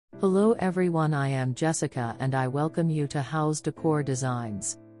Hello everyone, I am Jessica and I welcome you to House Decor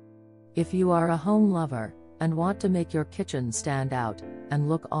Designs. If you are a home lover and want to make your kitchen stand out and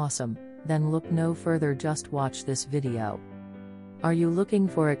look awesome, then look no further, just watch this video. Are you looking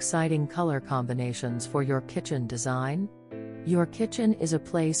for exciting color combinations for your kitchen design? Your kitchen is a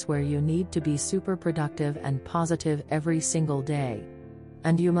place where you need to be super productive and positive every single day.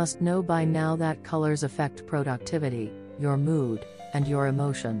 And you must know by now that colors affect productivity, your mood, and your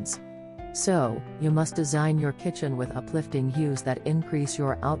emotions. So, you must design your kitchen with uplifting hues that increase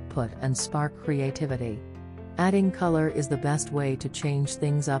your output and spark creativity. Adding color is the best way to change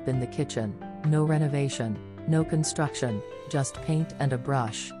things up in the kitchen. No renovation, no construction, just paint and a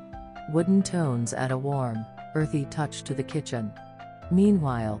brush. Wooden tones add a warm, earthy touch to the kitchen.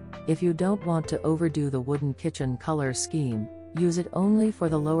 Meanwhile, if you don't want to overdo the wooden kitchen color scheme, use it only for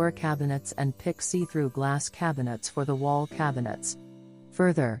the lower cabinets and pick see-through glass cabinets for the wall cabinets.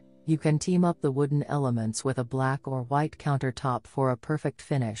 Further, you can team up the wooden elements with a black or white countertop for a perfect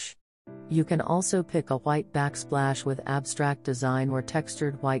finish. You can also pick a white backsplash with abstract design or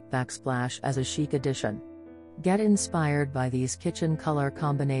textured white backsplash as a chic addition. Get inspired by these kitchen color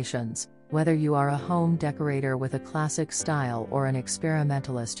combinations, whether you are a home decorator with a classic style or an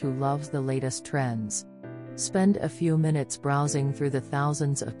experimentalist who loves the latest trends. Spend a few minutes browsing through the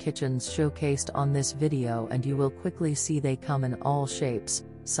thousands of kitchens showcased on this video and you will quickly see they come in all shapes,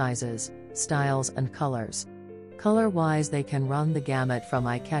 sizes, styles and colors. Color-wise, they can run the gamut from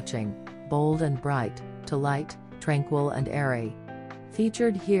eye-catching, bold and bright, to light, tranquil and airy.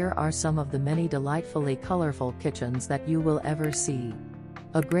 Featured here are some of the many delightfully colorful kitchens that you will ever see.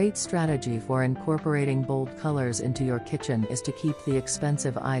 A great strategy for incorporating bold colors into your kitchen is to keep the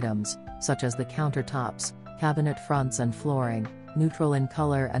expensive items, such as the countertops, cabinet fronts and flooring, neutral in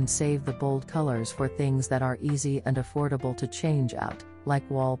color and save the bold colors for things that are easy and affordable to change out, like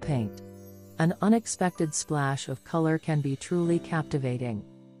wall paint. An unexpected splash of color can be truly captivating.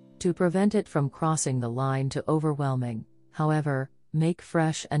 To prevent it from crossing the line to overwhelming, however, make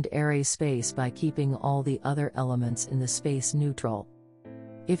fresh and airy space by keeping all the other elements in the space neutral.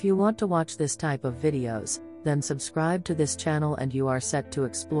 If you want to watch this type of videos, then subscribe to this channel and you are set to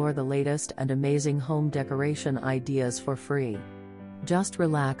explore the latest and amazing home decoration ideas for free. Just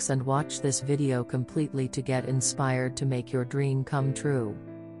relax and watch this video completely to get inspired to make your dream come true.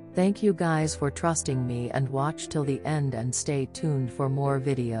 Thank you guys for trusting me, and watch till the end and stay tuned for more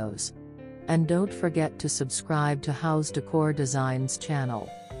videos. And don't forget to subscribe to House Decor Designs channel.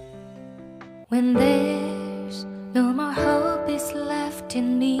 When there's no more hope is left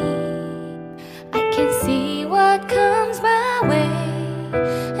in me, I can see what comes my way,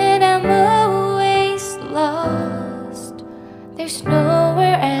 and I'm always lost. There's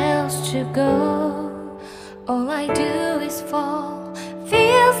nowhere else to go. All I do is fall.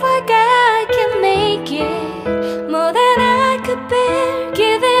 Feels like I can make it more than I could bear.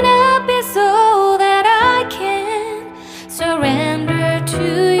 Giving up is all that I can surrender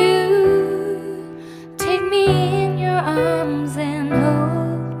to you. Take me in your arms and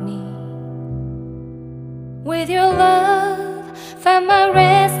hold me. With your love, find my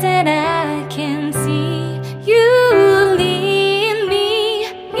rest, and I can see you lead me.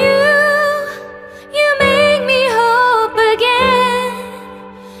 You make me hope again.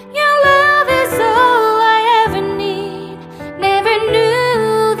 Your love is all I ever need. Never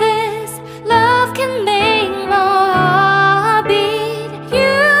knew this love can make my heart beat.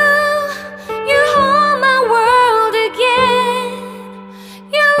 You hold my world again.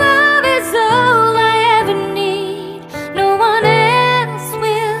 Your love is all I ever need. No one else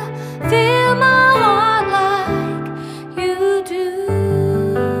will fill my heart like you do.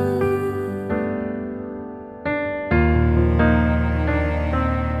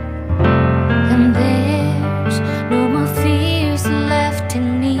 And there's no more fears left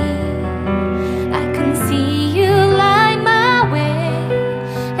in me. I can see you light my way,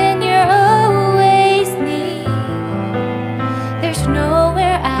 and you're always near. There's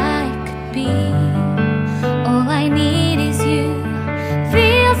nowhere I could be.